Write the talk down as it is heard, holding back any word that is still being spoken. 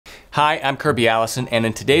Hi, I'm Kirby Allison, and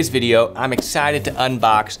in today's video, I'm excited to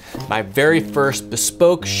unbox my very first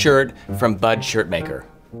bespoke shirt from Budd Shirtmaker.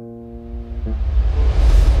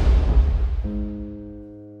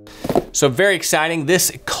 So very exciting.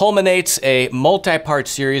 This culminates a multi-part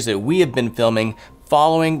series that we have been filming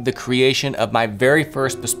following the creation of my very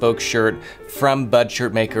first bespoke shirt from Budd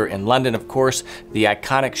Shirtmaker in London, of course, the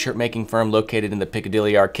iconic shirt making firm located in the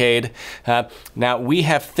Piccadilly Arcade. Now we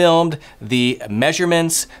have filmed the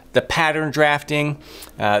measurements, the pattern drafting,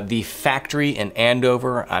 the factory in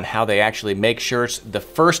Andover on how they actually make shirts, the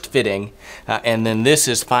first fitting, and then this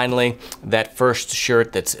is finally that first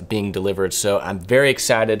shirt that's being delivered. So I'm very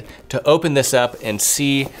excited to open this up and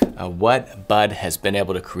see what Budd has been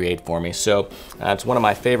able to create for me. So it's one of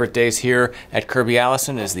my favorite days here at Kirby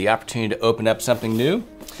Allison, is the opportunity to open up something new,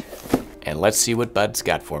 and let's see what Budd's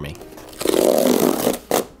got for me.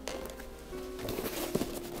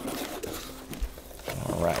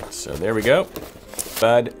 All right, so there we go.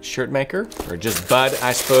 Budd Shirtmaker, or just Budd,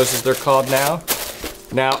 I suppose, as they're called now.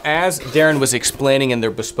 Now, as Darren was explaining in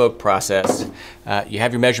their bespoke process, you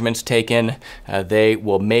have your measurements taken. They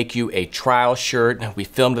will make you a trial shirt. We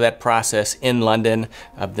filmed that process in London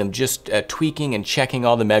of them just tweaking and checking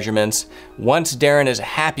all the measurements. Once Darren is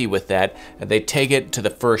happy with that, they take it to the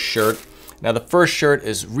first shirt. Now the first shirt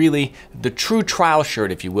is really the true trial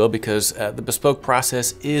shirt, if you will, because the bespoke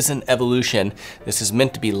process is an evolution. This is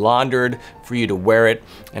meant to be laundered for you to wear it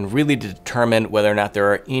and really to determine whether or not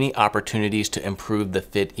there are any opportunities to improve the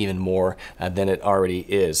fit even more than it already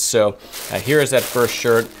is. So here is that first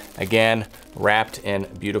shirt, again, wrapped in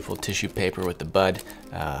beautiful tissue paper with the Budd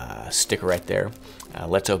sticker right there.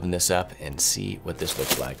 Let's open this up and see what this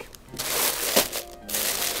looks like.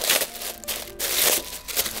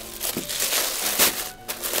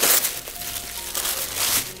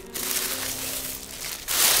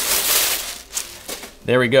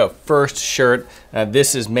 There we go, first shirt.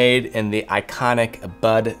 This is made in the iconic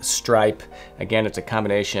Budd stripe. Again, it's a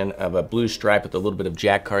combination of a blue stripe with a little bit of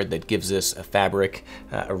jacquard that gives this a fabric,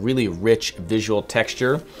 a really rich visual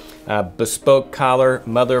texture. Bespoke collar,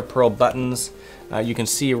 mother of pearl buttons. You can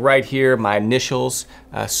see right here my initials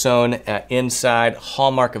sewn inside,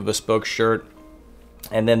 hallmark of bespoke shirt.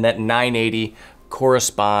 And then that 980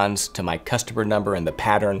 corresponds to my customer number and the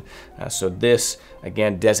pattern. So this,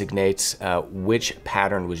 again, designates which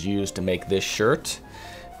pattern was used to make this shirt.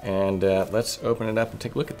 And let's open it up and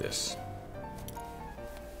take a look at this.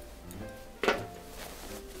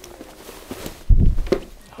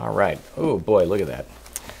 All right, oh boy, look at that.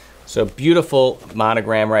 So beautiful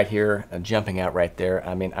monogram right here, jumping out right there.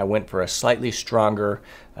 I mean, I went for a slightly stronger,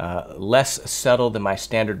 less subtle than my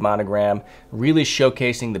standard monogram, really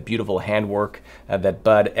showcasing the beautiful handwork that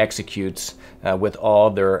Budd executes with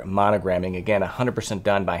all their monogramming. Again, 100%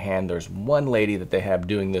 done by hand. There's one lady that they have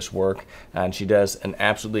doing this work, and she does an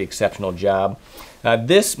absolutely exceptional job.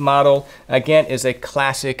 This model, again, is a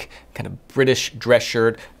classic kind of British dress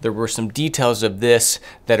shirt. There were some details of this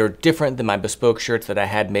that are different than my bespoke shirts that I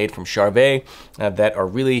had made from Rave that are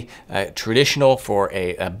really traditional for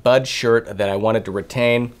a Budd shirt that I wanted to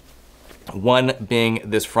retain. One being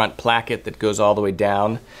this front placket that goes all the way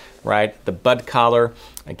down, right? The Budd collar,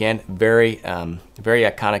 again, very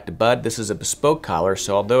iconic to Budd. This is a bespoke collar,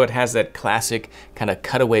 so although it has that classic kind of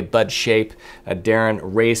cutaway Budd shape, Darren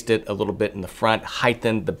raised it a little bit in the front,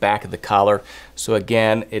 heightened the back of the collar. So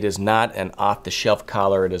again, it is not an off-the-shelf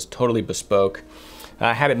collar. It is totally bespoke.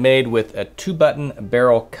 I had it made with a 2-button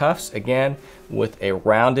barrel cuffs, again, with a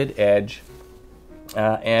rounded edge.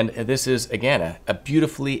 And this is, again, a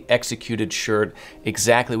beautifully executed shirt,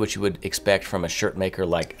 exactly what you would expect from a shirt maker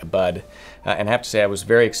like Budd. And I have to say, I was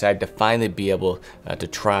very excited to finally be able to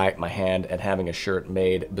try my hand at having a shirt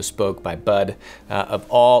made bespoke by Budd. Of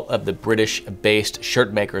all of the British-based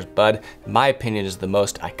shirt makers, Budd, in my opinion, is the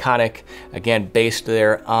most iconic. Again, based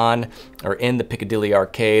there on or in the Piccadilly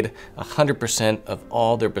Arcade, 100% of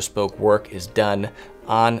all their bespoke work is done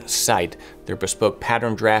on site. Their bespoke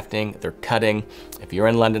pattern drafting, their cutting. If you're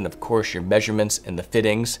in London, of course, your measurements and the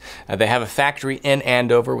fittings. They have a factory in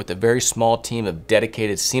Andover with a very small team of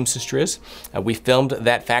dedicated seamstresses. We filmed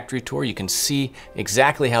that factory tour. You can see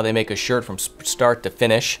exactly how they make a shirt from start to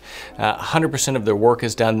finish. 100% of their work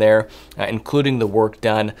is done there, including the work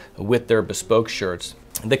done with their bespoke shirts.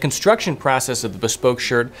 The construction process of the bespoke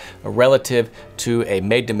shirt relative to a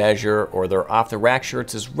made-to-measure or their off-the-rack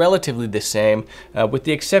shirts is relatively the same, with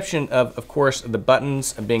the exception of course, the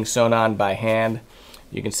buttons being sewn on by hand.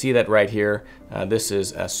 You can see that right here. This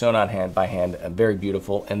is sewn on hand by hand, very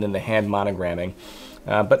beautiful, and then the hand monogramming.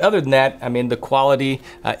 But other than that, I mean, the quality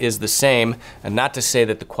is the same. And not to say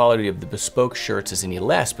that the quality of the Bespoke shirts is any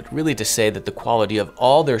less, but really to say that the quality of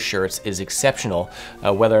all their shirts is exceptional,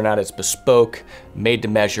 whether or not it's bespoke, made to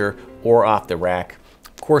measure, or off the rack.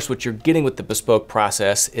 Of course, what you're getting with the Bespoke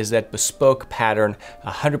process is that bespoke pattern,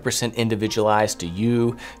 100% individualized to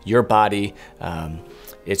you, your body,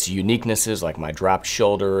 its uniquenesses like my dropped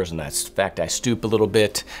shoulders and that fact I stoop a little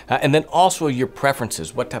bit, and then also your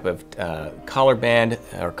preferences, what type of collar band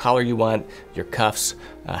or collar you want, your cuffs,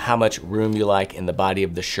 how much room you like in the body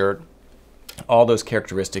of the shirt. All those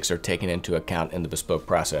characteristics are taken into account in the Bespoke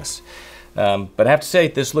process. But I have to say,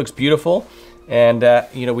 this looks beautiful. And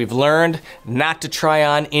you know, we've learned not to try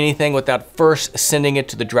on anything without first sending it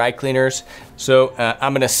to the dry cleaners. So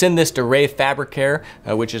I'm gonna send this to Rave Fabric Care,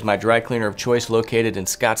 which is my dry cleaner of choice located in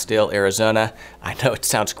Scottsdale, Arizona. I know it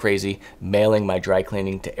sounds crazy, mailing my dry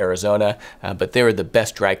cleaning to Arizona, but they're the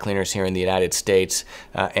best dry cleaners here in the United States,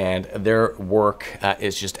 and their work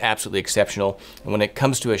is just absolutely exceptional. And when it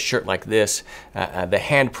comes to a shirt like this, the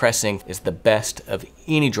hand pressing is the best of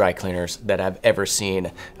any dry cleaners that I've ever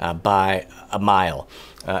seen by a mile.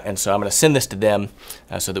 And so I'm gonna send this to them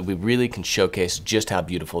so that we really can showcase just how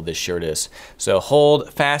beautiful this shirt is. So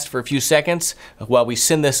hold fast for a few seconds while we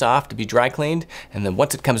send this off to be dry cleaned, and then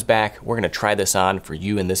once it comes back, we're gonna try this on for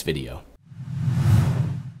you in this video.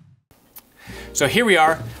 So here we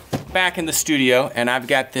are, back in the studio, and I've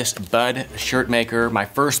got this Budd Shirtmaker, my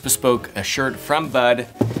first bespoke shirt from Budd,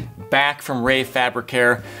 back from Rave Fabric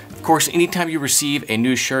Care. Of course, anytime you receive a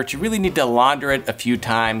new shirt, you really need to launder it a few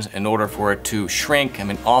times in order for it to shrink. I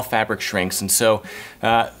mean, all fabric shrinks, and so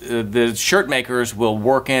the shirt makers will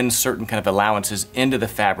work in certain kind of allowances into the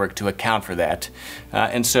fabric to account for that.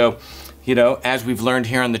 And so, you know, as we've learned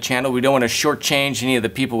here on the channel, we don't want to shortchange any of the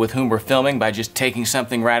people with whom we're filming by just taking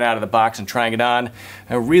something right out of the box and trying it on.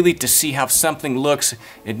 Really, to see how something looks,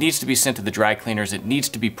 it needs to be sent to the dry cleaners, it needs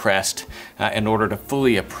to be pressed in order to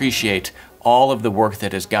fully appreciate all of the work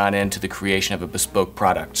that has gone into the creation of a bespoke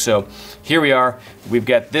product. So here we are, we've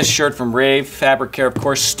got this shirt from Rave Fabric Care, of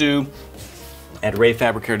course, Stu at Rave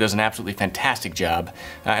Fabric Care does an absolutely fantastic job.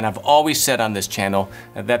 And I've always said on this channel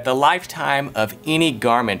that the lifetime of any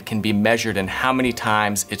garment can be measured in how many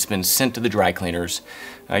times it's been sent to the dry cleaners.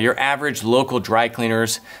 Your average local dry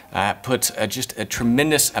cleaners puts just a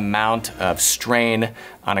tremendous amount of strain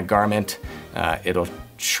on a garment. It'll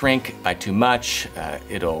shrink by too much,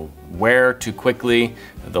 it'll wear too quickly,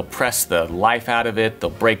 they'll press the life out of it, they'll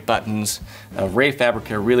break buttons. Rave Fabric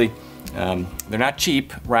Care really, they're not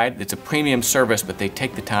cheap, right? It's a premium service, but they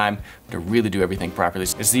take the time to really do everything properly.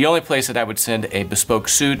 It's the only place that I would send a bespoke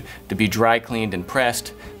suit to be dry cleaned and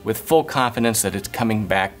pressed with full confidence that it's coming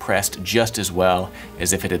back pressed just as well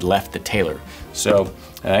as if it had left the tailor. So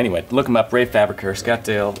anyway, look them up, Rave Fabric Care,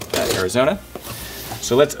 Scottsdale, Arizona.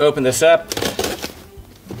 So let's open this up.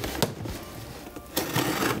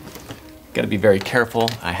 Got to be very careful.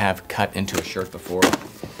 I have cut into a shirt before.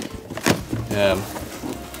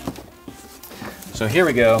 So here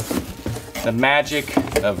we go. The magic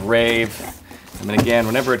of Rave. I mean, again,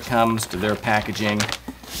 whenever it comes to their packaging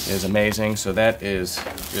is amazing. So that is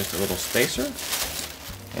just a little spacer.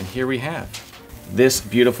 And here we have this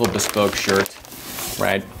beautiful bespoke shirt,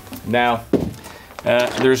 right? Now,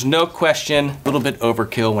 there's no question, a little bit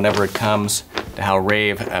overkill whenever it comes to how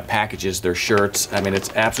Rave packages their shirts. I mean, it's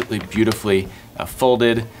absolutely beautifully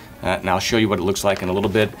folded. And I'll show you what it looks like in a little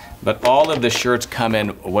bit. But all of the shirts come in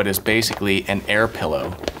what is basically an air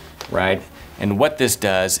pillow, right? And what this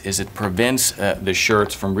does is it prevents the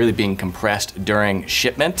shirts from really being compressed during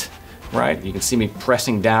shipment, right? You can see me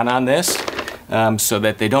pressing down on this so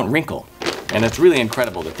that they don't wrinkle. And it's really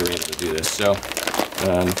incredible that they're able to do this. So,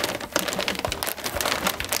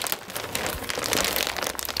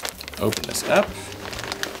 open this up.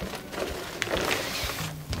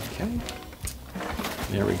 Okay.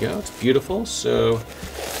 There we go, it's beautiful. So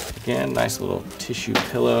again, nice little tissue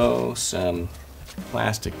pillow, some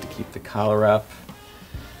plastic to keep the collar up,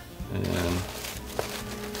 and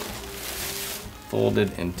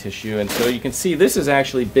folded in tissue. And so you can see this has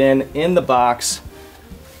actually been in the box,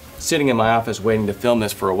 sitting in my office waiting to film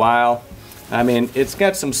this for a while. I mean, it's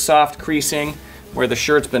got some soft creasing where the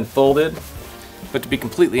shirt's been folded, but to be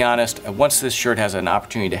completely honest, once this shirt has an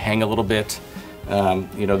opportunity to hang a little bit,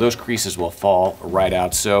 you know, those creases will fall right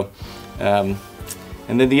out. So, and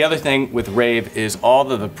then the other thing with Rave is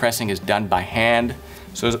all of the pressing is done by hand.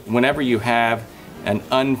 So whenever you have an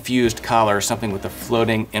unfused collar, something with a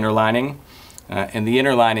floating inner lining, and the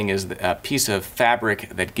inner lining is a piece of fabric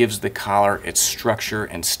that gives the collar its structure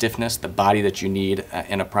and stiffness, the body that you need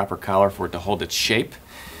in a proper collar for it to hold its shape.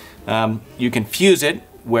 You can fuse it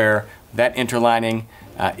where that interlining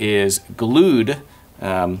is glued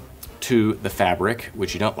to the fabric,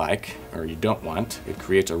 which you don't like or you don't want. It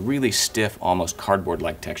creates a really stiff, almost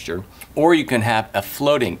cardboard-like texture. Or you can have a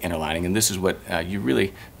floating interlining, and this is what you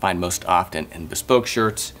really find most often in bespoke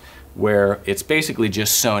shirts, where it's basically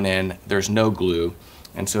just sewn in, there's no glue,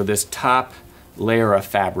 and so this top layer of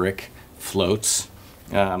fabric floats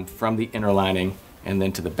from the interlining and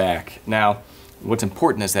then to the back. Now, what's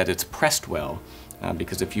important is that it's pressed well,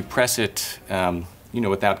 because if you press it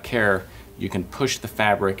without care, you can push the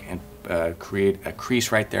fabric and create a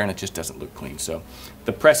crease right there, and it just doesn't look clean. So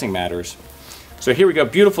the pressing matters. So here we go,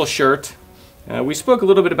 beautiful shirt. We spoke a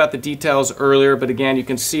little bit about the details earlier, but again, you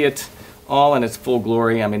can see it all in its full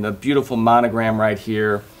glory. I mean, the beautiful monogram right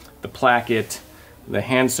here, the placket, the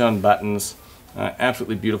hand-sewn buttons,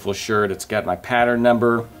 absolutely beautiful shirt. It's got my pattern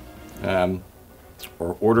number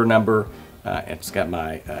or order number. It's got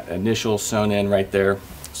my initial sewn in right there.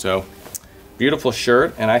 So beautiful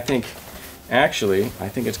shirt, and I think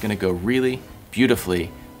it's going to go really beautifully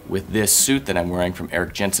with this suit that I'm wearing from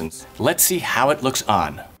Eric Jensen's. Let's see how it looks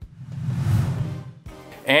on.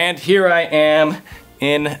 And here I am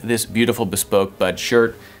in this beautiful bespoke Budd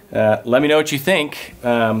shirt. Let me know what you think.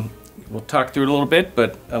 We'll talk through it a little bit,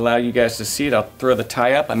 but allow you guys to see it. I'll throw the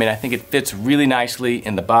tie up. I mean, I think it fits really nicely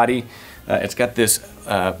in the body. It's got this,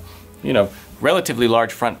 relatively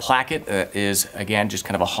large front placket. Is again just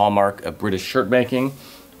kind of a hallmark of British shirt making,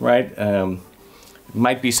 right?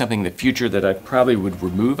 Might be something in the future that I probably would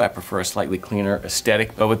remove. I prefer a slightly cleaner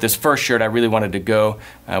aesthetic. But with this first shirt, I really wanted to go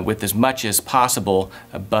with as much as possible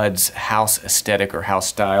Budd's house aesthetic or house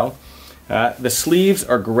style. The sleeves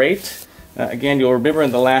are great. Again, you'll remember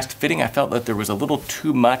in the last fitting, I felt that there was a little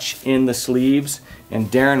too much in the sleeves, and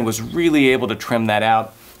Darren was really able to trim that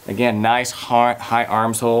out. Again, nice high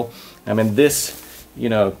arms hole. I mean, this,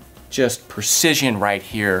 just precision right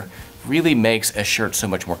here really makes a shirt so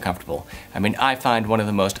much more comfortable. I mean, I find one of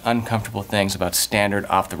the most uncomfortable things about standard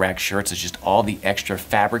off-the-rack shirts is just all the extra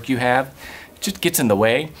fabric you have. It just gets in the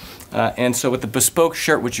way. And so with the bespoke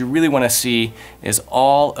shirt, what you really want to see is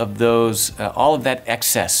all of that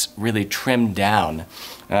excess really trimmed down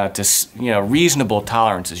to reasonable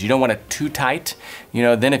tolerances. You don't want it too tight.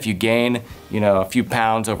 Then if you gain a few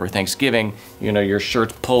pounds over Thanksgiving, your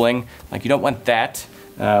shirt's pulling. Like, you don't want that.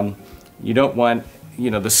 You don't want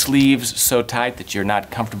the sleeves so tight that you're not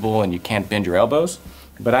comfortable and you can't bend your elbows.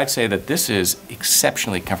 But I'd say that this is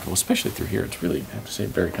exceptionally comfortable, especially through here. It's really, I have to say,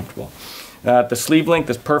 very comfortable. The sleeve length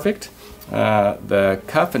is perfect. The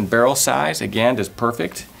cuff and barrel size, again, is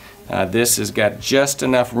perfect. This has got just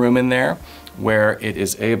enough room in there where it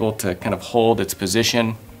is able to kind of hold its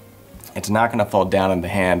position. It's not going to fall down in the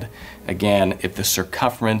hand. Again, if the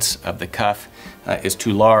circumference of the cuff is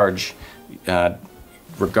too large,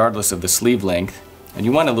 regardless of the sleeve length, and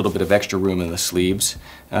you want a little bit of extra room in the sleeves,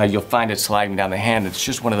 you'll find it sliding down the hand. It's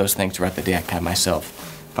just one of those things throughout the day I find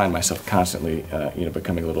myself constantly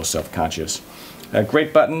becoming a little self-conscious.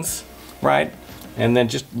 Great buttons, right? And then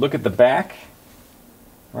just look at the back,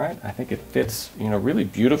 right? I think it fits really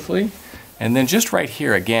beautifully. And then just right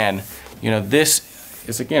here again, this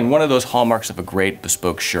is again one of those hallmarks of a great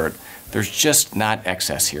bespoke shirt. There's just not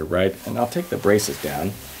excess here, right? And I'll take the braces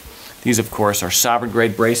down. These, of course, are sovereign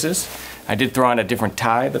grade braces. I did throw on a different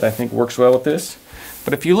tie that I think works well with this.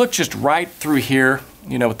 But if you look just right through here,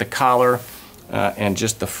 with the collar and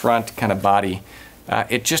just the front kind of body,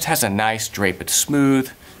 it just has a nice drape. It's smooth.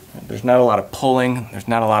 There's not a lot of pulling. There's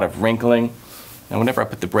not a lot of wrinkling. And whenever I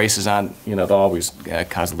put the braces on, they'll always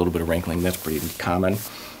cause a little bit of wrinkling. That's pretty common.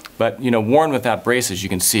 But, worn without braces, you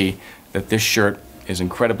can see that this shirt is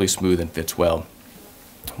incredibly smooth and fits well.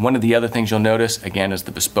 One of the other things you'll notice, again, is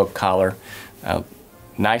the bespoke collar.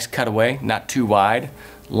 Nice cutaway, not too wide,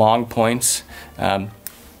 long points.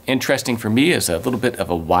 Interesting for me is a little bit of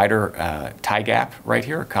a wider tie gap right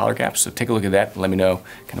here, a collar gap. So take a look at that and let me know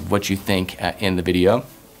kind of what you think in the video.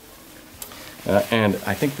 And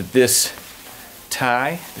I think that this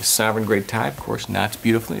tie, this sovereign grade tie, of course, knots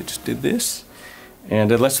beautifully. It just did this.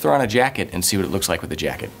 And let's throw on a jacket and see what it looks like with the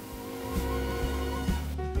jacket.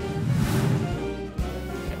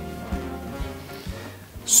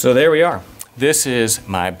 So there we are. This is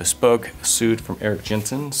my bespoke suit from Eric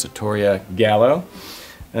Jensen, Sartoria Gallo.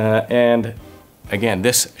 And again,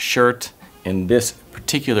 this shirt and this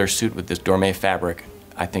particular suit with this dorme fabric,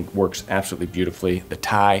 I think works absolutely beautifully. The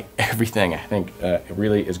tie, everything, I think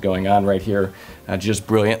really is going on right here just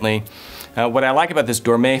brilliantly. What I like about this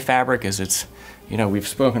dorme fabric is it's, we've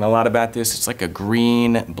spoken a lot about this. It's like a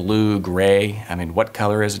green, blue, gray. I mean, what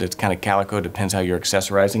color is it? It's kind of calico, depends how you're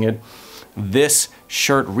accessorizing it. This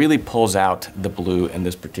shirt really pulls out the blue in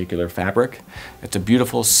this particular fabric. It's a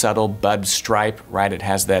beautiful, subtle bud stripe, right? It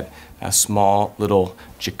has that small little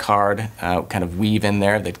jacquard kind of weave in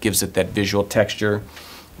there that gives it that visual texture.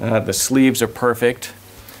 The sleeves are perfect.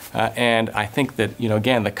 And I think that, you know,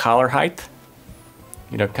 again, the collar height,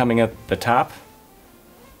 you know, coming at the top,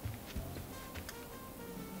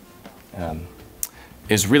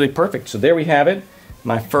 is really perfect. So there we have it.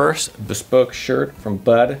 My first bespoke shirt from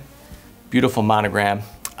Budd. Beautiful monogram.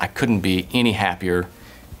 I couldn't be any happier.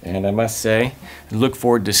 And I must say, I look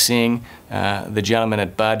forward to seeing the gentleman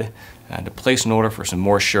at Budd to place an order for some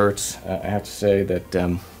more shirts. I have to say that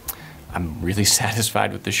I'm really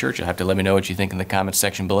satisfied with the shirt. You'll have to let me know what you think in the comments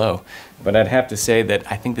section below. But I'd have to say that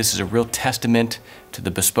I think this is a real testament to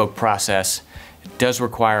the bespoke process. It does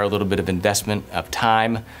require a little bit of investment of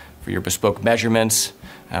time for your bespoke measurements,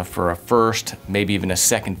 for a first, maybe even a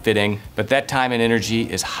second fitting. But that time and energy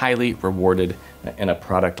is highly rewarded in a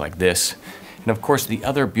product like this. And of course, the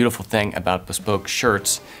other beautiful thing about bespoke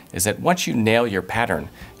shirts is that once you nail your pattern,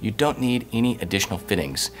 you don't need any additional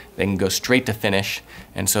fittings. They can go straight to finish.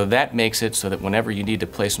 And so that makes it so that whenever you need to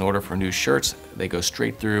place an order for new shirts, they go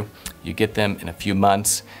straight through. You get them in a few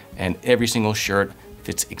months, and every single shirt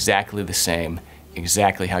fits exactly the same,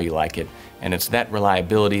 exactly how you like it. And it's that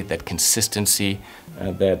reliability, that consistency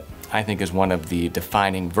that I think is one of the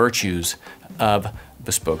defining virtues of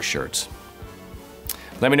bespoke shirts.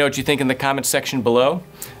 Let me know what you think in the comments section below.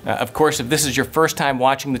 Of course, if this is your first time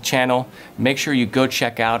watching the channel, make sure you go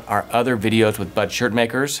check out our other videos with Budd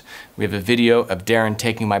Shirtmakers. We have a video of Darren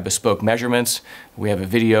taking my bespoke measurements. We have a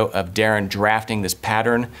video of Darren drafting this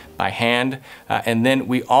pattern by hand. And then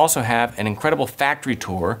we also have an incredible factory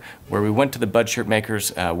tour where we went to the Budd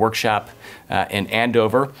Shirtmakers workshop in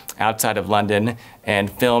Andover, outside of London,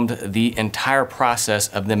 and filmed the entire process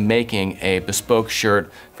of them making a bespoke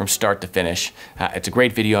shirt from start to finish. It's a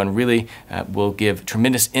great video and really will give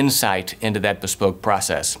tremendous insight into that bespoke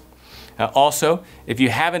process. Also, if you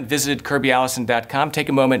haven't visited KirbyAllison.com, take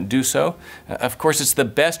a moment and do so. Of course, it's the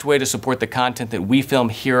best way to support the content that we film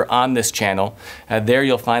here on this channel. There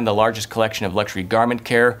you'll find the largest collection of luxury garment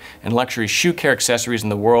care and luxury shoe care accessories in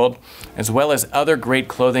the world, as well as other great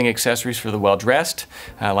clothing accessories for the well-dressed,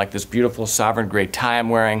 like this beautiful sovereign gray tie I'm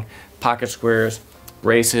wearing, pocket squares,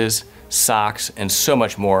 braces, socks, and so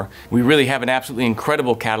much more. We really have an absolutely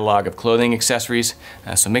incredible catalog of clothing accessories,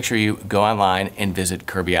 so make sure you go online and visit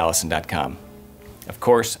KirbyAllison.com. Of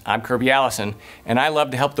course, I'm Kirby Allison, and I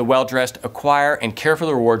love to help the well-dressed acquire and care for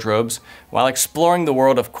their wardrobes while exploring the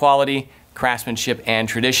world of quality, craftsmanship, and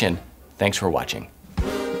tradition. Thanks for watching.